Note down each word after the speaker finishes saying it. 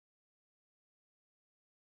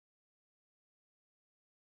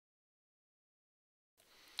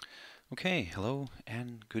Okay, hello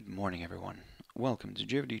and good morning, everyone. Welcome to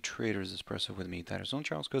JFD Traders Espresso with me, Darius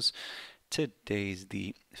Anucauskas. Today's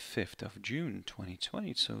the 5th of June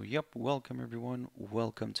 2020. So, welcome everyone.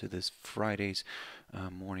 Welcome to this Friday's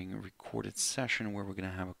morning recorded session where we're going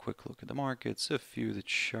to have a quick look at the markets, a few of the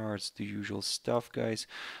charts, the usual stuff, guys.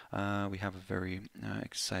 We have a very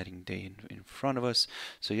exciting day in front of us.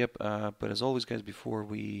 So, but as always, guys, before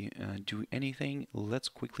we do anything, let's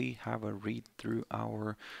quickly have a read through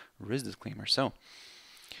our risk disclaimer. So,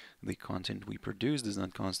 the content we produce does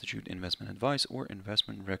not constitute investment advice or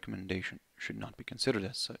investment recommendation, should not be considered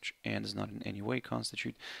as such, and does not in any way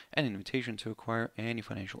constitute an invitation to acquire any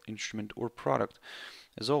financial instrument or product.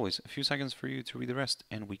 As always, a few seconds for you to read the rest,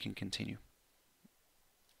 and we can continue.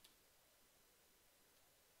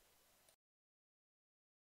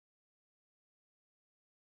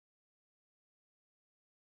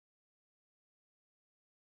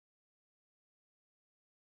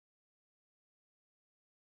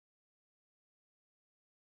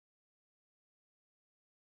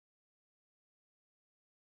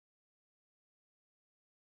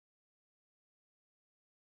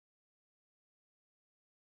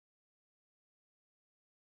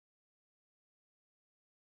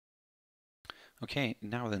 Okay,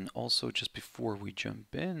 now then, also just before we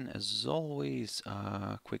jump in, as always,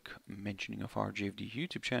 quick mentioning of our JFD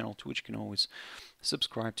YouTube channel, to which you can always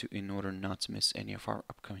subscribe to in order not to miss any of our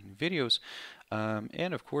upcoming videos.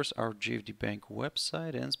 And of course, our JFD Bank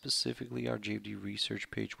website and specifically our JFD research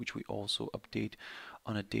page, which we also update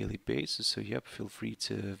on a daily basis. So, feel free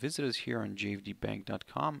to visit us here on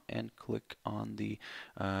jfdbank.com and click on the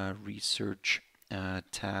research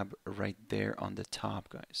tab right there on the top,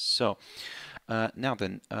 guys. So, now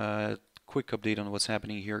then, quick update on what's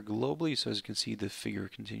happening here globally. So as you can see, the figure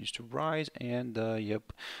continues to rise, and we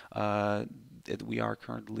are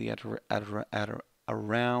currently at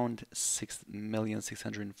around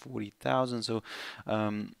 6,640,000. So,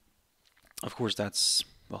 of course, that's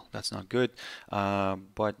not good,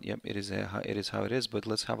 but it is how it is. But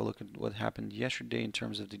let's have a look at what happened yesterday in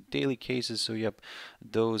terms of the daily cases. So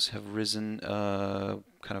those have risen,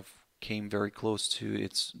 kind of came very close to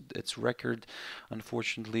its record,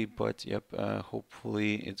 unfortunately. But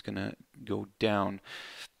hopefully it's gonna go down,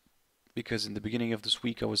 because in the beginning of this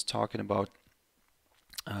week I was talking about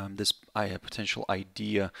this potential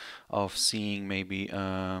idea of seeing maybe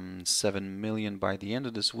 7 million by the end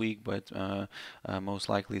of this week, but most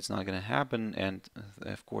likely it's not going to happen, and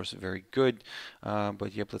of course very good,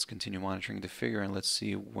 but let's continue monitoring the figure, and let's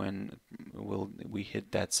see when will we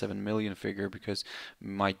hit that 7 million figure, because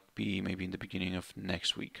might be maybe in the beginning of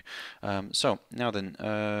next week. So now then,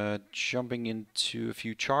 jumping into a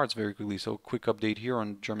few charts very quickly. So quick update here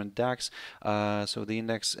on German DAX. So the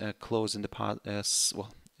index closed in the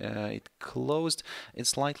it closed in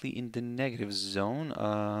slightly in the negative zone,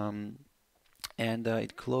 and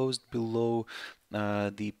it closed below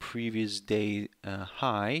the previous day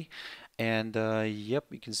high. And you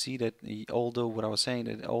can see that although what I was saying,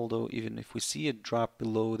 that although even if we see a drop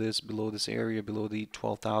below this area, below the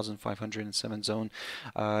 12,507 zone,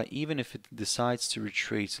 even if it decides to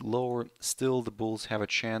retrace lower, still the bulls have a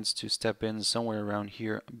chance to step in somewhere around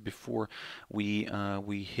here before we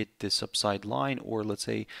hit this upside line, or let's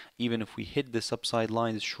say even if we hit this upside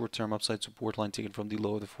line, this short-term upside support line taken from the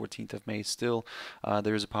low of the 14th of May, still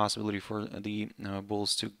there is a possibility for the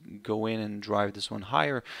bulls to go in and drive this one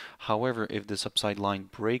higher. However, if this upside line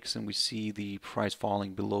breaks and we see the price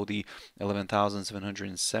falling below the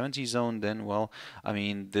 11,770 zone, then I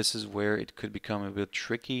mean, this is where it could become a bit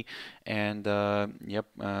tricky, and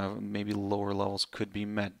maybe lower levels could be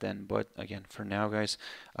met then. But again, for now, guys,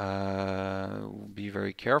 be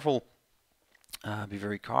very careful. Be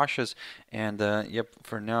very cautious, and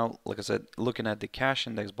for now, like I said, looking at the cash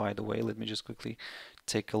index, by the way, let me just quickly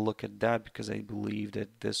take a look at that, because I believe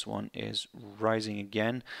that this one is rising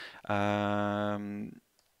again. Now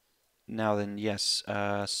then, yes,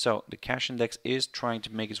 so the cash index is trying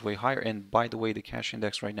to make its way higher, and by the way, the cash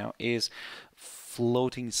index right now is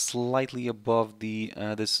floating slightly above the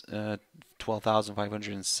this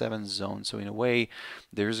 12,507 zone. So in a way,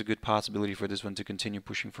 there is a good possibility for this one to continue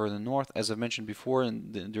pushing further north. As I've mentioned before,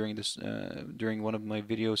 and during one of my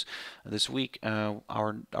videos this week,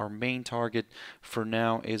 our main target for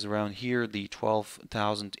now is around here, the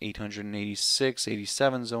 12,886,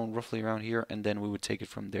 87 zone, roughly around here, and then we would take it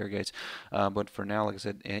from there, guys. But for now, like I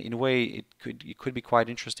said, in a way, it could be quite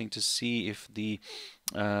interesting to see if this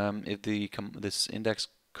index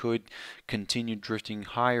could continue drifting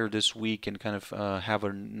higher this week and kind of have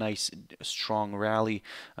a nice strong rally,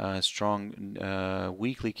 strong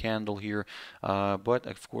weekly candle here. But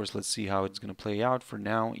of course, let's see how it's going to play out. For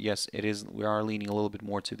now, yes, it is. We are leaning a little bit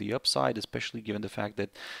more to the upside, especially given the fact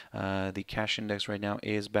that the cash index right now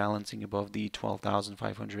is balancing above the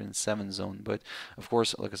 12,507 zone. But of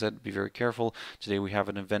course, like I said, be very careful. Today we have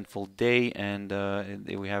an eventful day, and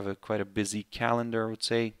we have quite a busy calendar, I would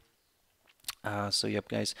say. So yep,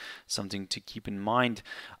 guys, something to keep in mind.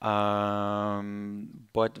 But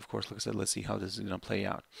of course, like I said, let's see how this is going to play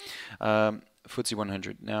out. FTSE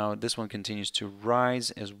 100. Now this one continues to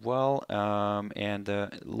rise as well. And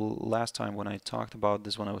last time when I talked about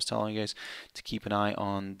this one, I was telling you guys to keep an eye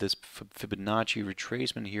on this Fibonacci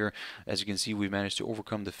retracement here. As you can see, we managed to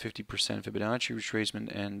overcome the 50% Fibonacci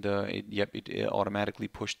retracement, and it automatically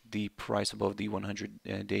pushed the price above the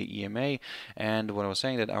 100-day EMA. And what I was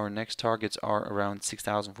saying, that our next targets are around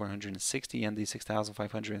 6,460 and the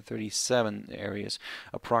 6,537 areas,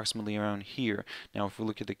 approximately around here. Now, if we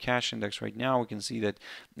look at the cash index right now, we can see that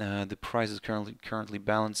the price is currently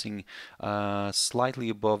balancing slightly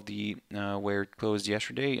above the where it closed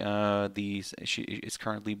yesterday. It's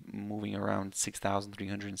currently moving around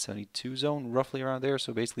 6,372 zone, roughly around there.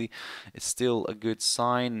 So basically, it's still a good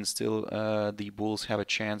sign, and still the bulls have a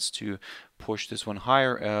chance to push this one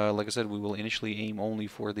higher. Like I said, we will initially aim only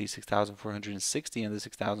for the 6,460 and the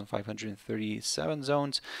 6,537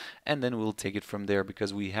 zones, and then we'll take it from there,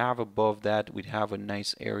 because we have above that, we'd have a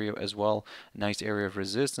nice area as well, nice area of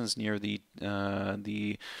resistance near the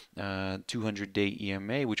 200-day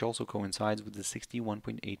EMA, which also coincides with the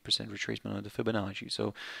 61.8% retracement of the Fibonacci.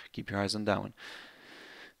 So keep your eyes on that one.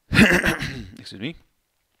 Excuse me.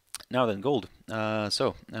 Now then, gold.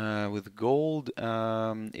 With gold,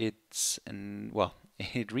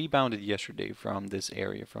 it rebounded yesterday from this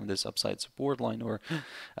area, from this upside support line, or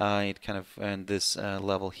it kind of, and this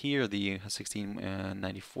level here, the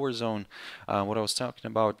 1694 zone. What I was talking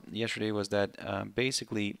about yesterday was that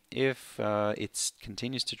basically, if it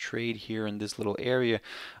continues to trade here in this little area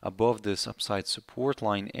above this upside support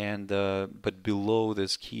line, and but below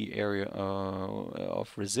this key area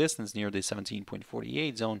of resistance near the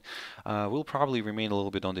 17.48 zone, we'll probably remain a little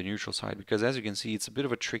bit on the neutral side, because as you can see, it's a bit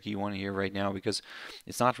of a tricky one here right now, because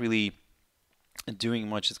it's not really doing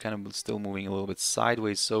much. It's kind of still moving a little bit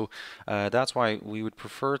sideways, so that's why we would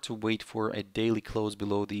prefer to wait for a daily close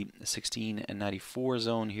below the 1694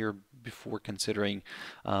 zone here before considering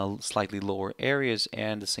slightly lower areas.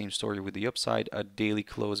 And the same story with the upside, a daily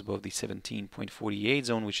close above the 17.48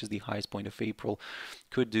 zone, which is the highest point of April,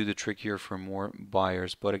 could do the trick here for more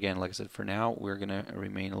buyers. But again, like I said, for now we're gonna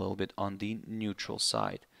remain a little bit on the neutral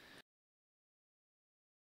side.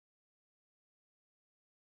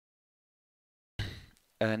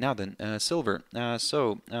 Now then, silver.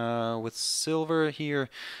 With silver here,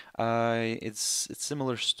 it's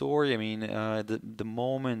similar story. I mean, the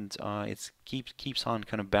moment it keeps on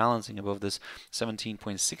kind of balancing above this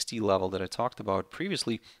 17.60 level that I talked about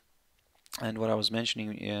previously. And what I was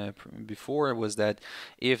mentioning before was that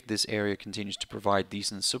if this area continues to provide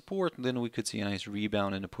decent support, then we could see a nice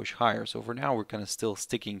rebound and a push higher. So for now, we're kind of still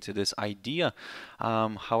sticking to this idea.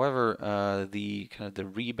 However, the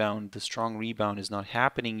rebound, the strong rebound, is not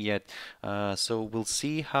happening yet. So we'll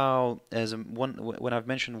see how, when I've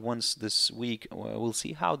mentioned once this week, we'll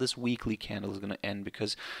see how this weekly candle is going to end,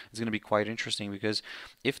 because it's going to be quite interesting. Because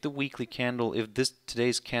if the weekly candle, if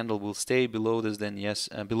today's candle will stay below this, then yes,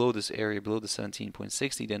 below this area, below the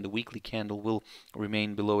 17.60, then the weekly candle will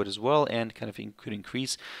remain below it as well, and kind of could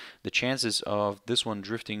increase the chances of this one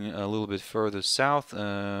drifting a little bit further south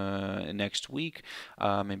next week,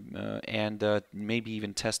 and maybe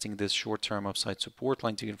even testing this short-term upside support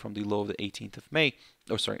line taken from the low of the 18th of May,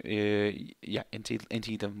 or sorry,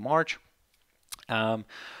 18th of March.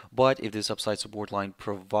 But if this upside support line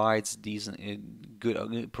provides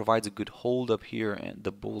provides a good hold up here, and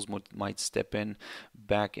the bulls might step in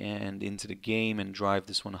back and into the game and drive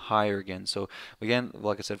this one higher again. So again,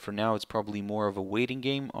 like I said, for now it's probably more of a waiting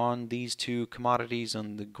game on these two commodities,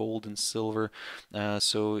 on the gold and silver.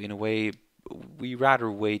 So in a way, we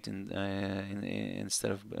rather wait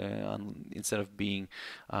instead of being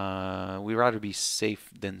we rather be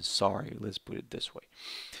safe than sorry. Let's put it this way.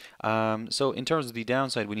 So in terms of the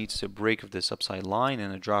downside, we need to see a break of this upside line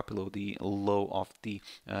and a drop below the low of the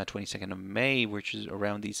 22nd of May, which is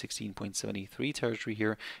around the 16.73 territory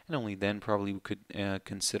here, and only then probably we could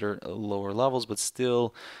consider lower levels. But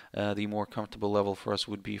still, the more comfortable level for us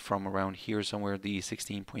would be from around here, somewhere the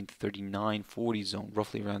 16.3940 zone,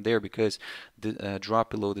 roughly around there, because the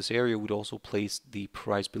drop below this area would also place the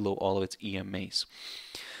price below all of its EMAs.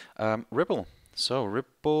 Ripple. So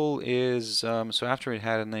Ripple is so after it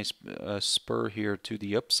had a nice spur here to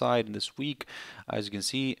the upside this week, as you can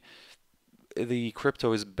see, the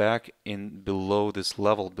crypto is back in below this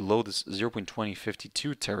level, below this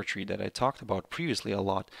 0.2052 territory that I talked about previously a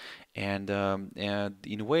lot. And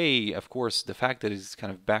in a way, of course, the fact that it's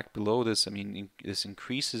kind of back below this, I mean, this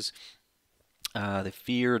increases the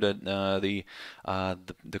fear that the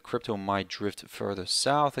crypto might drift further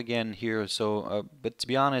south again here. So, but to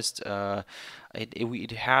be honest,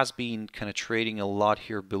 it has been kind of trading a lot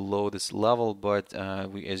here below this level. But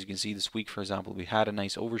as you can see this week, for example, we had a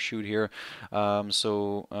nice overshoot here. But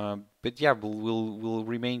yeah, we'll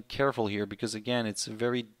remain careful here because again, it's a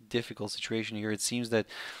very difficult situation here. It seems that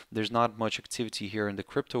there's not much activity here in the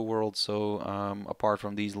crypto world. So apart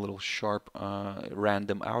from these little sharp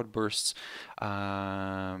random outbursts,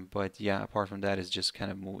 but yeah, apart from that, it's just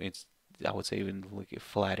kind of it's I would say even like a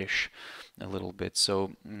flattish a little bit.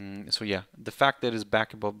 So so yeah, the fact that it's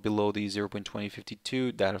back above below the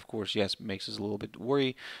 0.2052, that of course yes makes us a little bit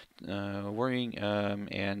worrying,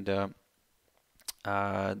 and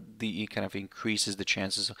the kind of increases the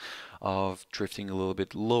chances of drifting a little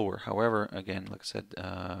bit lower. However, again, like I said,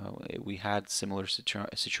 we had similar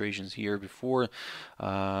situations here before,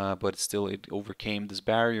 but still it overcame this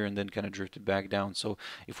barrier and then kind of drifted back down. So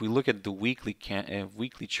if we look at the weekly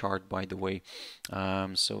chart, by the way,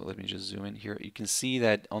 so let me just zoom in here. You can see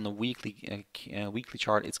that on the weekly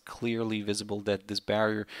chart, it's clearly visible that this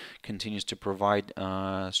barrier continues to provide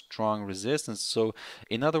strong resistance. So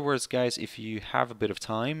in other words, guys, if you have a bit of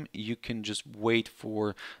time, you can just wait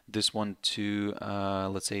for this one to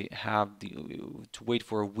let's say to wait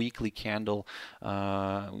for a weekly candle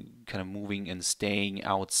kind of moving and staying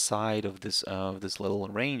outside of this little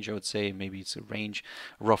range. I would say maybe it's a range,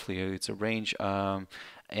 roughly it's a range.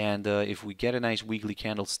 And if we get a nice weekly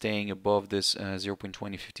candle staying above this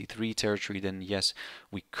 0.2053 territory, then yes,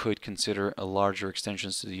 we could consider a larger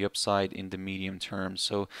extensions to the upside in the medium term.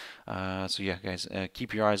 So, so yeah, guys,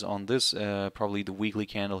 keep your eyes on this. Probably the weekly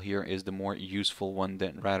candle here is the more useful one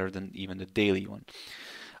rather than even the daily one.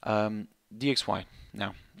 DXY.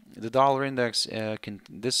 Now, the dollar index,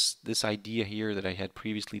 this idea here that I had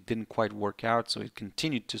previously didn't quite work out, so it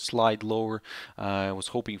continued to slide lower. I was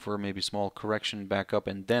hoping for maybe a small correction back up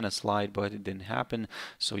and then a slide, but it didn't happen.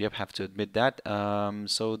 So yep, have to admit that.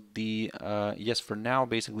 So the yes, for now,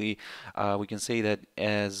 basically, we can say that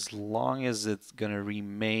as long as it's gonna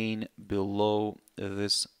remain below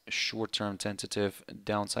this short-term tentative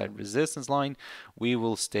downside resistance line, we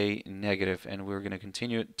will stay negative and we're going to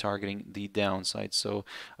continue targeting the downside. So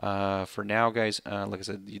for now, guys, like I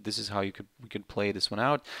said, this is how we could play this one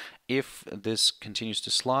out. If this continues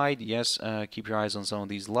to slide, yes, keep your eyes on some of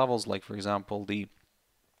these levels, like for example the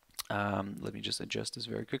let me just adjust this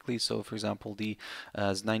very quickly. So, for example, the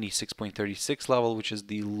 96.36 level, which is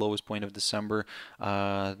the lowest point of December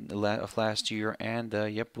of last year, and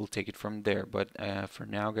yep, we'll take it from there. But for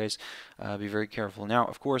now, guys, be very careful. Now,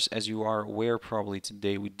 of course, as you are aware, probably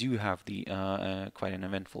today we do have the quite an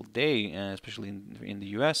eventful day, especially in the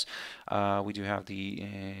U.S. We do have the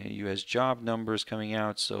U.S. job numbers coming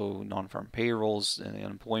out, so non-farm payrolls, the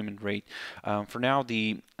unemployment rate. For now,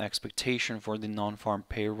 the expectation for the non-farm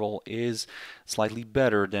payroll is slightly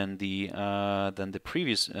better than the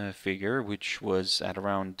previous figure, which was at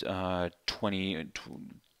around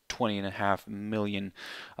 20.5 million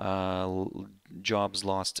jobs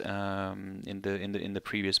lost in the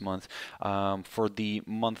previous month. For the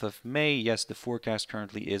month of May, yes, the forecast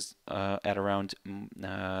currently is at around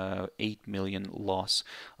 8 million lost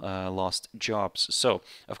jobs. So,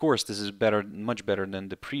 of course, this is better, much better than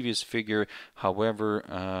the previous figure. However,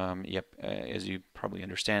 yep, as you probably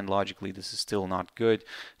understand logically, this is still not good.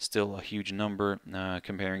 Still a huge number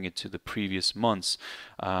comparing it to the previous months,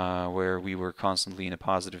 where we were constantly in a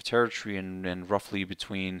positive territory and roughly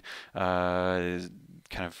between kind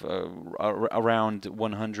of around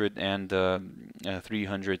 100 and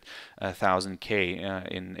 300,000 K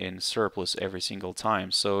in surplus every single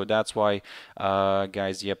time. So that's why,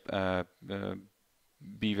 guys, yep.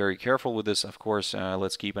 Be very careful with this. Of course,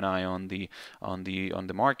 let's keep an eye on the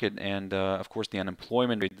market, and of course the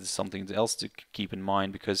unemployment rate is something else to keep in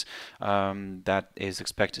mind, because that is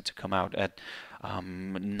expected to come out at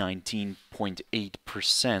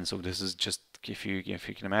 19.8%. So this is just, if you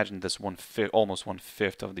can imagine, this almost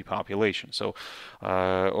 1/5 of the population. So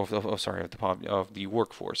of the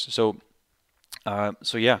workforce. So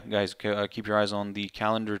So yeah, guys, keep your eyes on the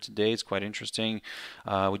calendar today. It's quite interesting.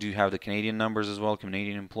 We do have the Canadian numbers as well,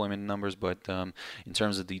 Canadian employment numbers, but in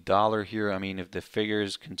terms of the dollar here, I mean, if the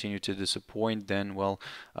figures continue to disappoint, then well,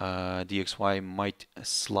 DXY might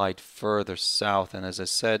slide further south. And as I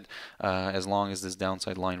said, as long as this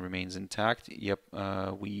downside line remains intact, yep,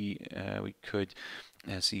 we could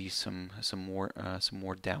see some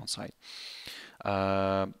more downside.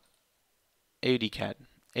 Uh, AUD CAD.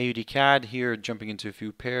 AUD CAD here jumping into a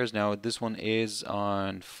few pairs. Now this one is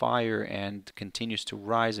on fire and continues to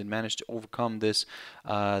rise. It managed to overcome this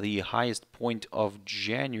the highest point of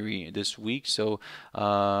January this week. So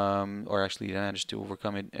or actually it managed to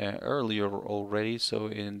overcome it earlier already. So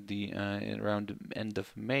in the around the end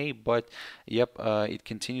of May. But yep, it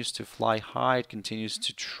continues to fly high. It continues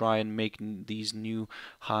to try and make these new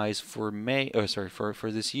highs for May. Oh, sorry, for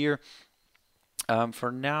this year.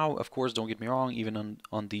 For now, of course, don't get me wrong, even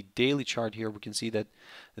on the daily chart here, we can see that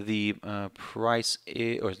the price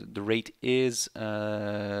or the rate is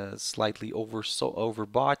slightly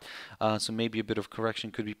overbought, so maybe a bit of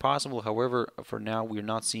correction could be possible. However, for now, we're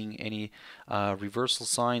not seeing any reversal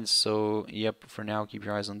signs. So, yep, for now, keep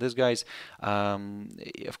your eyes on this, guys.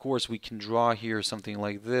 Of course, we can draw here something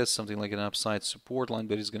like this, something like an upside support line,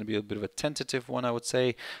 but it's going to be a bit of a tentative one, I would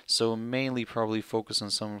say. So, mainly probably focus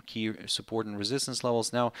on some key support and resistance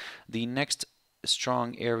levels. Now, the next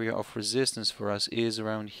strong area of resistance for us is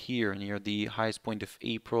around here near the highest point of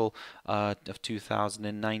April of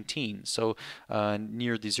 2019, so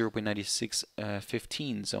near the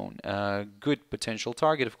 0.9615 zone. Good potential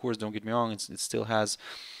target, of course, don't get me wrong, it still has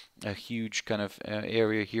a huge kind of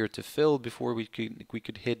area here to fill before we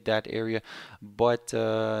could hit that area, but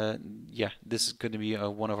yeah, this is going to be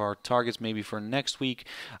one of our targets maybe for next week,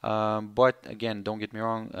 but again, don't get me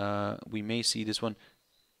wrong, we may see this one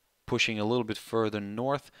pushing a little bit further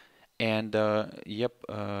north. And yep,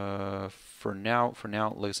 for now,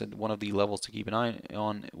 like I said, one of the levels to keep an eye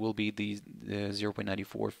on will be the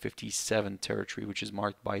 0.9457 territory, which is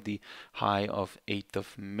marked by the high of 8th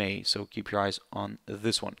of May. So keep your eyes on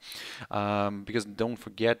this one, because don't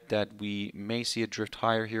forget that we may see a drift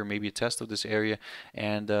higher here, maybe a test of this area,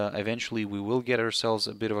 and eventually we will get ourselves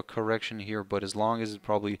a bit of a correction here. But as long as it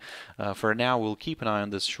probably, for now, we'll keep an eye on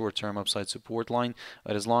this short-term upside support line.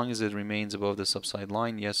 But as long as it remains above this upside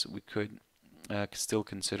line, yes, we could still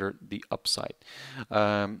consider the upside.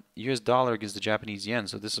 US dollar against the Japanese yen.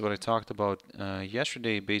 So this is what I talked about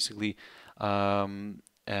yesterday. Basically,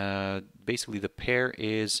 basically the pair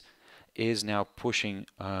is now pushing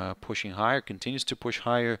higher, continues to push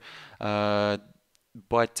higher. But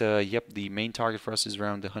yep, the main target for us is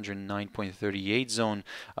around the 109.38 zone,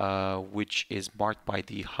 which is marked by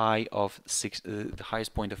the high of the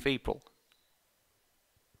highest point of April.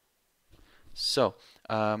 So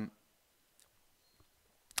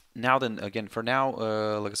now then, again, for now,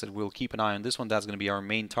 like I said, we'll keep an eye on this one. That's going to be our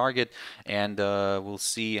main target, and we'll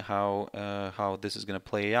see how this is going to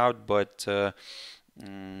play out. But yeah,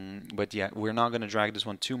 we're not going to drag this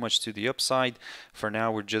one too much to the upside. For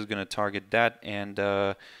now, we're just going to target that, and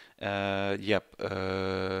yep.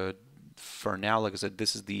 For now, like I said,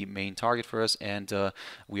 this is the main target for us, and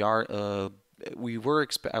we are.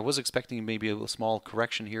 I was expecting maybe a small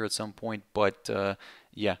correction here at some point, but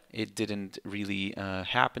yeah, it didn't really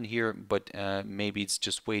happen here. But maybe it's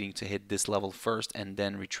just waiting to hit this level first and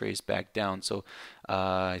then retrace back down. So,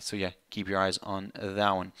 so yeah, keep your eyes on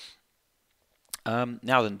that one.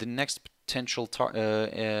 Now then, the next potential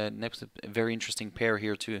next very interesting pair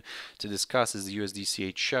here to discuss is the USD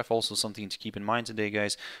CHF. Also something to keep in mind today,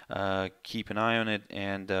 guys. Keep an eye on it,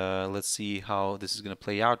 and let's see how this is going to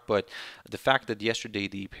play out. But the fact that yesterday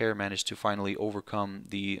the pair managed to finally overcome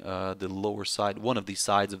the lower side, one of the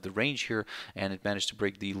sides of the range here, and it managed to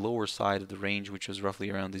break the lower side of the range, which was roughly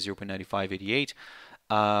around the 0.9588.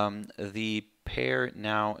 The pair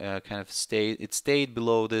now kind of stayed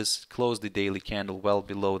below this, closed the daily candle well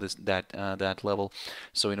below this that level.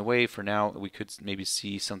 So in a way, for now, we could maybe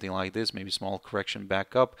see something like this, maybe small correction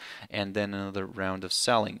back up, and then another round of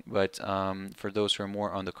selling. But for those who are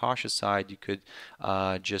more on the cautious side, you could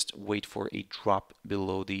just wait for a drop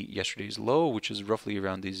below the yesterday's low, which is roughly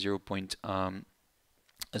around the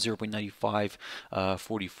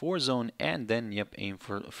 0.9544 zone, and then yep, aim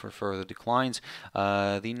for further declines.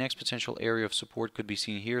 The next potential area of support could be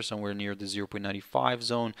seen here somewhere near the 0.95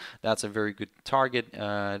 zone. That's a very good target,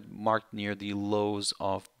 marked near the lows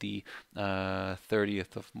of the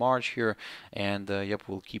 30th of March here, and yep,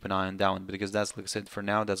 we'll keep an eye on that one, because that's, like I said, for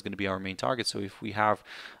now that's going to be our main target. So if we have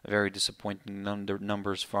very disappointing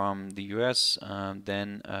numbers from the US,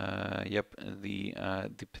 then yep,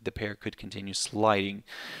 the pair could continue sliding.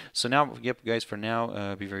 So now, yep, guys, for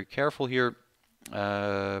now, be very careful here.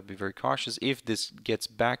 Be very cautious. If this gets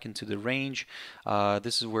back into the range,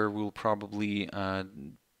 this is where we'll probably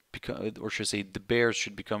or should I say, the bears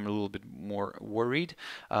should become a little bit more worried,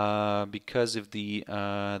 because if the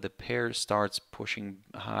pair starts pushing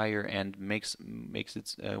higher and makes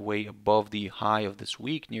its way above the high of this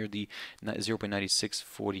week near the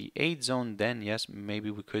 0.9648 zone, then yes,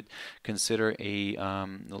 maybe we could consider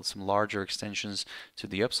some larger extensions to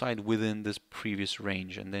the upside within this previous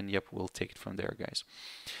range, and then yep, we'll take it from there, guys.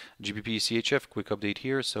 GBP CHF, quick update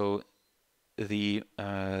here. So the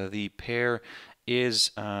pair is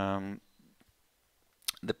kind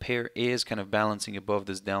of balancing above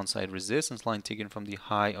this downside resistance line taken from the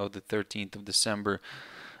high of the 13th of December.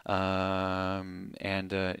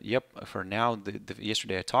 Yep, for now,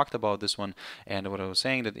 yesterday I talked about this one, and what I was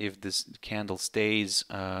saying, that if this candle stays,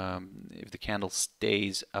 if the candle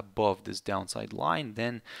stays above this downside line,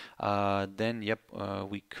 then yep,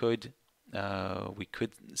 we could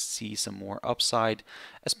see some more upside,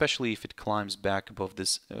 especially if it climbs back above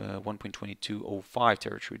this 1.2205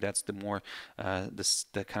 territory. That's the more the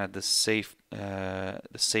safe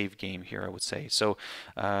game here, I would say. So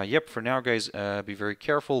yep, for now, guys, be very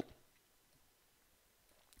careful.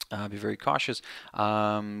 Be very cautious.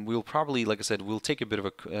 We'll probably, like I said, we'll take a bit of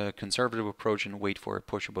a conservative approach and wait for a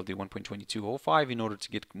push above the 1.2205 in order to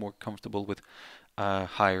get more comfortable with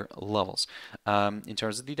higher levels. In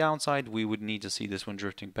terms of the downside, we would need to see this one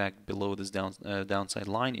drifting back below this downside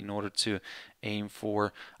line in order to aim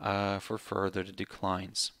for further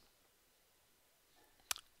declines.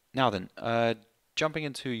 Now then, jumping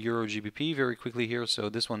into Euro GBP very quickly here. So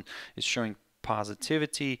this one is showing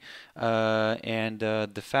positivity, and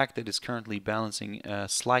the fact that it's currently balancing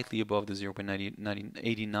slightly above the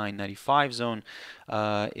 0.8995 zone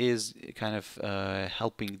is kind of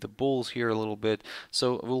helping the bulls here a little bit.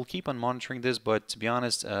 So we'll keep on monitoring this, but to be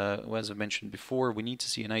honest, as I mentioned before, we need to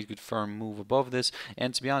see a nice good firm move above this.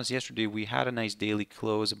 And to be honest, yesterday we had a nice daily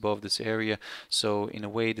close above this area, so in a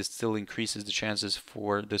way this still increases the chances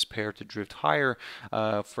for this pair to drift higher.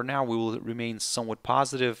 For now, we will remain somewhat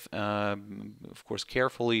positive, of course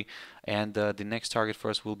carefully, and the next target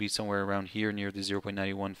for us will be somewhere around here near the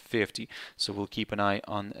 0.9150, so we'll keep an eye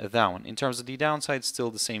on that one. In terms of the downside,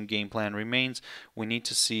 still the same game plan remains. We need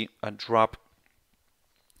to see a drop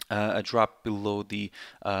below the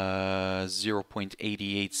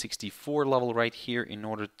 0.8864 level right here in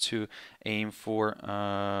order to aim for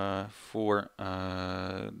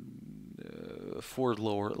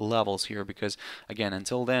lower levels here, because again,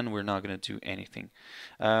 until then we're not going to do anything.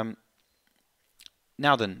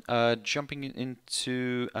 Now then, jumping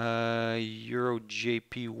into Euro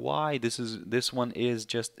JPY, this one is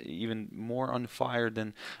just even more on fire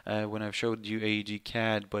than when I've showed you AEG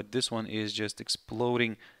CAD, but this one is just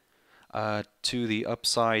exploding to the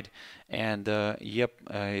upside, and yep,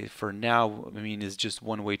 for now, I mean, it's just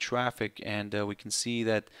one-way traffic, and we can see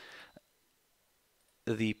that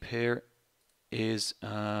the pair is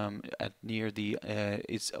at near the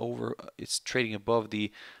it's trading above the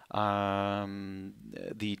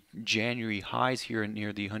January highs here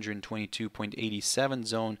near the 122.87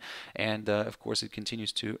 zone, and of course it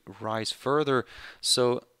continues to rise further.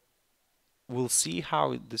 So we'll see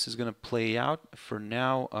how this is going to play out. For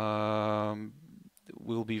now,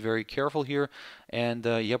 we'll be very careful here, and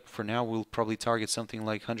yep, for now we'll probably target something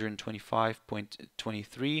like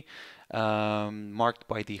 125.23, marked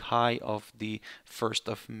by the high of the 1st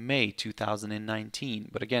of May 2019.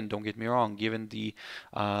 But again, don't get me wrong, given the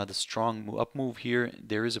strong up move here,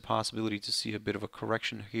 there is a possibility to see a bit of a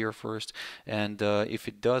correction here first, and if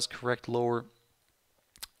it does correct lower,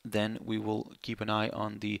 then we will keep an eye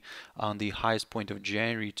on the highest point of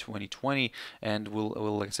January 2020, and we'll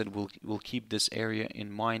like I said, we'll keep this area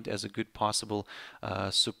in mind as a good possible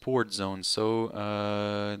support zone.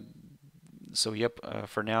 So yep,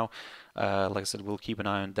 for now, like I said, we'll keep an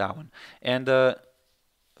eye on that one. And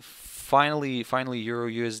finally Euro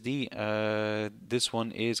USD, this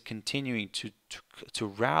one is continuing to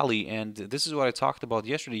rally, and this is what I talked about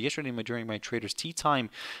yesterday during my traders tea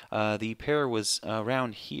time. The pair was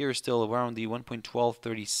around here, still around the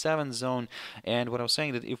 1.1237 zone, and what I was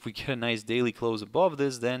saying, that if we get a nice daily close above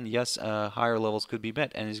this, then yes, higher levels could be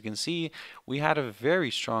met. And as you can see, we had a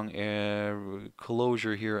very strong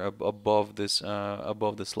closure here above this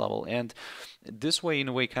level, and this way, in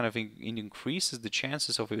a way, kind of increases the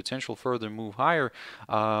chances of a potential further move higher.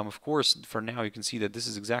 Of course, for now, you can see that this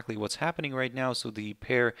is exactly what's happening right now. now, so the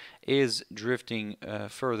pair is drifting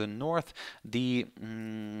further north. The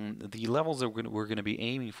levels that we're going to be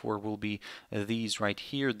aiming for will be these right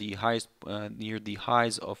here, the highest near the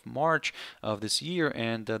highs of March of this year,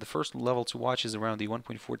 and the first level to watch is around the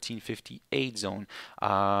 1.1458 zone,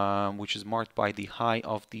 which is marked by the high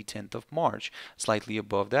of the 10th of March. Slightly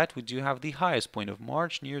above that, we do have the highest point of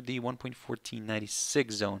March near the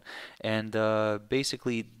 1.1496 zone, and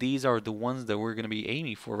basically these are the ones that we're going to be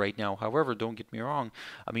aiming for right now. However, don't get me wrong,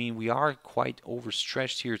 I mean, we are quite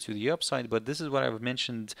overstretched here to the upside, but this is what I've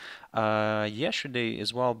mentioned yesterday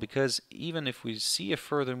as well, because even if we see a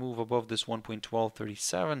further move above this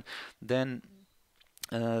 1.1237, then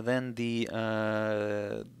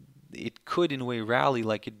it could in a way rally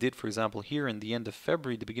like it did, for example, here in the end of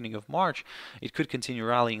February, the beginning of March. It could continue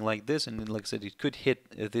rallying like this, and like I said, it could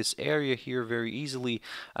hit this area here very easily.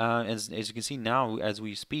 As you can see now, as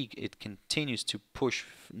we speak, it continues to push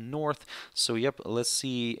north. So yep, let's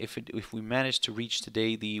see if we manage to reach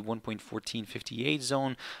today the 1.1458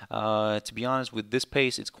 zone. To be honest, with this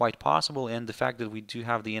pace, it's quite possible, and the fact that we do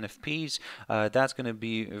have the NFPs, that's going to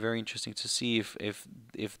be very interesting to see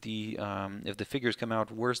if the figures come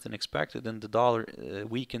out worse than expected and the dollar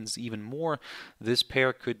weakens even more. This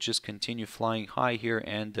pair could just continue flying high here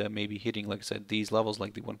and maybe hitting, like I said, these levels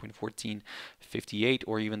like the 1.1458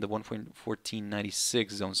 or even the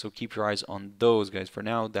 1.1496 zone. So keep your eyes on those, guys. For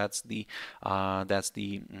now, that's the kind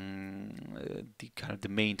of the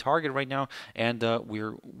main target right now, and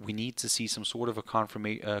we need to see some sort of a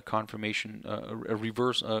confirmation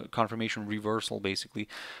reversal basically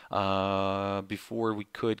before we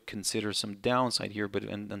could consider some downside here. But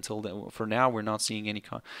until then, for now, we're not seeing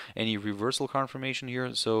any reversal confirmation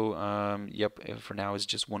here. So yep, for now it's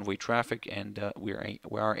just one-way traffic, and we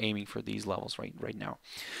are aiming for these levels right now.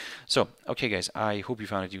 So okay, guys, I hope you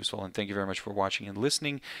found it useful, and thank you very much for watching and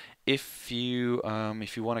listening. If you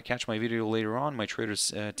want to catch my video later on, my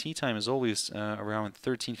trader's tea time is always around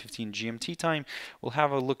 13:15 GMT time. We'll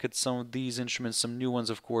have a look at some of these instruments, some new ones,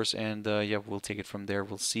 of course, and yeah, we'll take it from there.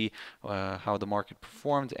 We'll see how the market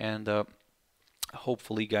performed, and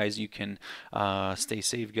hopefully, guys, you can stay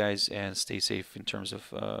safe, guys, and stay safe in terms of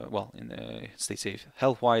stay safe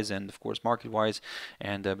health-wise and of course market-wise,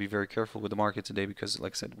 and be very careful with the market today because,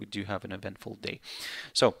 like I said, we do have an eventful day.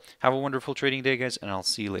 So have a wonderful trading day, guys, and I'll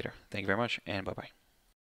see you later. Thank you very much, and bye-bye.